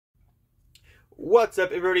What's up,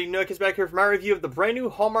 everybody? Nook is back here for my review of the brand new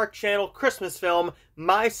Hallmark Channel Christmas film,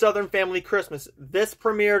 My Southern Family Christmas. This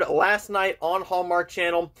premiered last night on Hallmark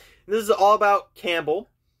Channel. This is all about Campbell,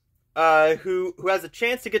 who has a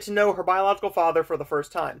chance to get to know her biological father for the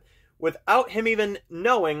first time, without him even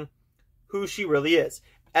knowing who she really is.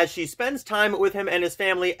 As she spends time with him and his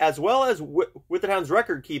family, as well as with the town's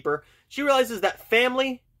record keeper, she realizes that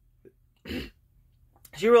families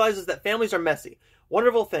are messy,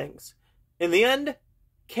 wonderful things. In the end,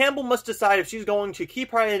 Campbell must decide if she's going to keep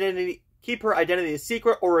her identity a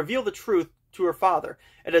secret or reveal the truth to her father,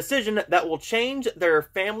 a decision that will change their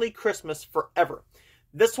family Christmas forever.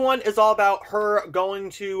 This one is all about her going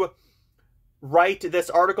to write this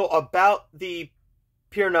article about the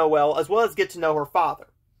Père Noël, as well as get to know her father,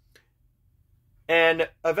 and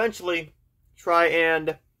eventually try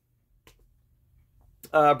and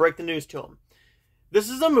break the news to him. This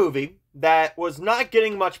is a movie that was not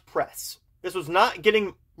getting much press. This was not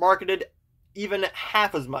getting marketed even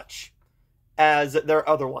half as much as their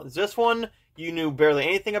other ones. This one, you knew barely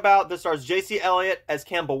anything about. This stars J.C. Elliott as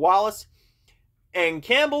Campbell Wallace. And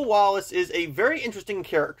Campbell Wallace is a very interesting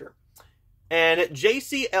character. And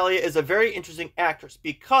J.C. Elliott is a very interesting actress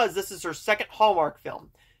because this is her second Hallmark film.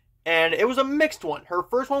 And it was a mixed one. Her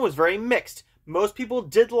first one was very mixed. Most people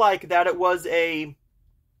did like that it was a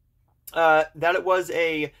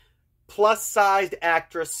plus-sized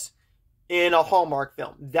actress in a Hallmark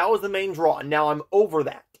film. That was the main draw. Now I'm over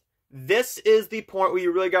that. This is the point where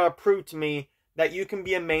you really got to prove to me that you can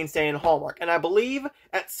be a mainstay in Hallmark. And I believe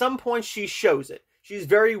at some point she shows it. She's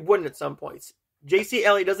very wooden at some points. J.C.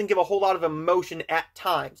 Elliott doesn't give a whole lot of emotion at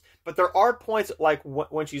times. But there are points, like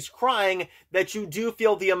when she's crying, that you do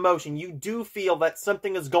feel the emotion. You do feel that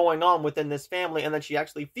something is going on within this family and that she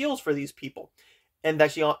actually feels for these people. And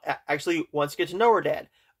that she actually wants to get to know her dad.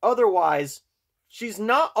 Otherwise, she's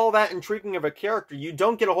not all that intriguing of a character. You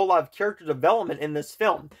don't get a whole lot of character development in this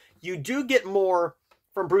film. You do get more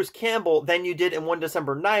from Bruce Campbell than you did in One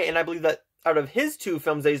December Night, and I believe that out of his two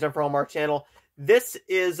films that he's done for Hallmark Channel, this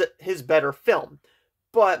is his better film.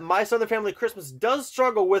 But My Southern Family Christmas does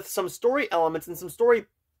struggle with some story elements and some story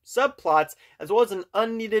subplots, as well as an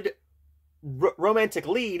unneeded romantic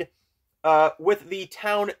lead with the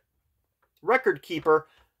town record keeper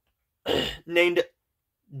named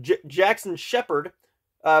Jackson Shepard,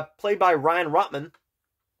 played by Ryan Rotman.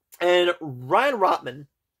 And Ryan Rotman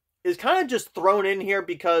is kind of just thrown in here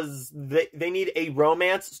because they need a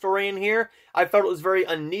romance story in here. I felt it was very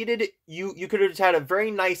unneeded. You could have just had a very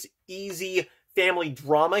nice, easy family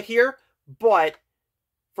drama here. But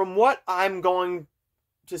from what I'm going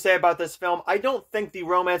to say about this film, I don't think the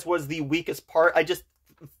romance was the weakest part. I just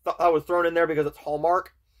thought I was thrown in there because it's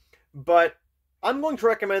Hallmark. But I'm going to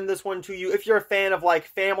recommend this one to you if you're a fan of, like,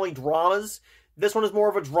 family dramas. This one is more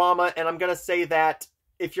of a drama, and I'm going to say that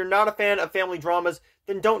if you're not a fan of family dramas,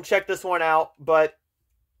 then don't check this one out. But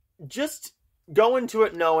just go into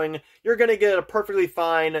it knowing you're going to get a perfectly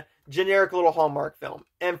fine, generic little Hallmark film.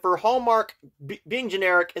 And for Hallmark, being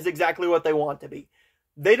generic is exactly what they want to be.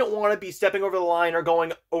 They don't want to be stepping over the line or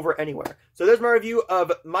going over anywhere. So there's my review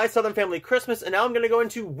of My Southern Family Christmas, and now I'm going to go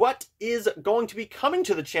into what is going to be coming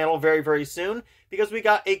to the channel very, very soon, because we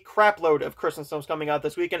got a crap load of Christmas films coming out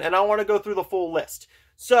this weekend, and I want to go through the full list.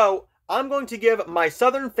 So I'm going to give My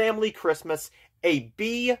Southern Family Christmas a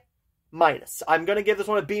B-. I'm going to give this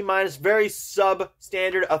one a B-, very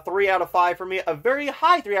substandard, a 3 out of 5 for me, a very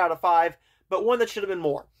high 3 out of 5, but one that should have been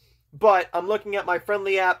more. But I'm looking at my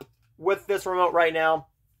friendly app with this remote right now,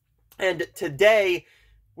 and today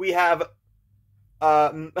we have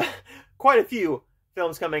quite a few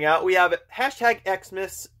films coming out. We have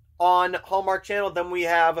 #Xmas on Hallmark Channel. Then we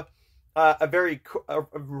have a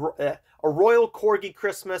Royal Corgi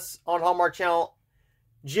Christmas on Hallmark Channel.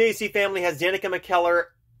 GAC Family has Danica McKellar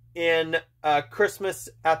in Christmas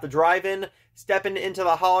at the Drive-In. Stepping into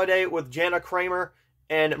the Holiday with Jana Kramer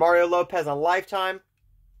and Mario Lopez on Lifetime.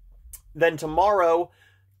 Then tomorrow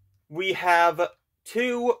we have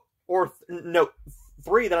 3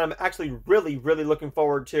 that I'm actually really, really looking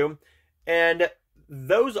forward to. And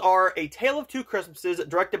those are A Tale of Two Christmases,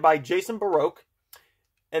 directed by Jason Baroque.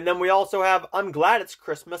 And then we also have I'm Glad It's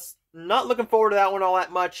Christmas. Not looking forward to that one all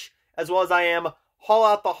that much, as well as I am Haul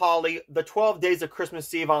Out the Holly, The 12 Days of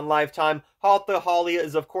Christmas Eve on Lifetime. Haul Out the Holly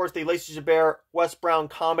is, of course, the Lacey Chabert, Wes Brown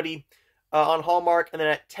comedy on Hallmark. And then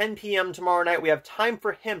at 10 p.m. tomorrow night, we have Time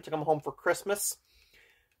for Him to Come Home for Christmas.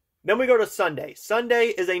 Then we go to Sunday. Sunday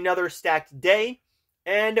is another stacked day,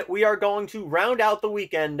 and we are going to round out the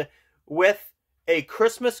weekend with A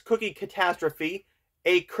Christmas Cookie Catastrophe,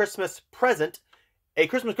 A Christmas Present. A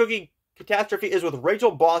Christmas Cookie Catastrophe is with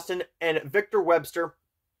Rachel Boston and Victor Webster.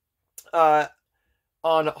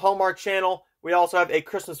 on Hallmark Channel. We also have A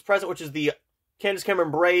Christmas Present, which is the Candace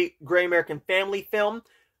Cameron Bure Great American Family film.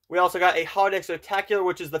 We also got A Holiday Spectacular,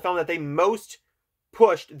 which is the film that they most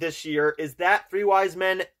pushed this year. Is that Three Wise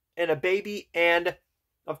Men and a Baby, and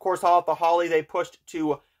of course, Hall at the Holly, they pushed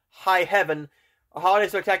to High Heaven. A Holiday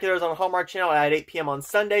Spectacular is on Hallmark Channel at 8 p.m. on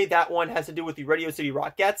Sunday. That one has to do with the Radio City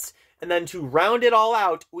Rockettes. And then to round it all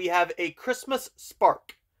out, we have A Christmas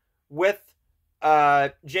Spark with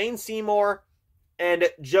Jane Seymour and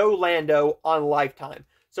Joe Lando on Lifetime.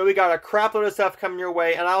 So we got a crap load of stuff coming your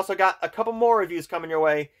way, and I also got a couple more reviews coming your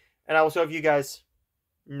way, and I will show you guys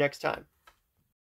next time.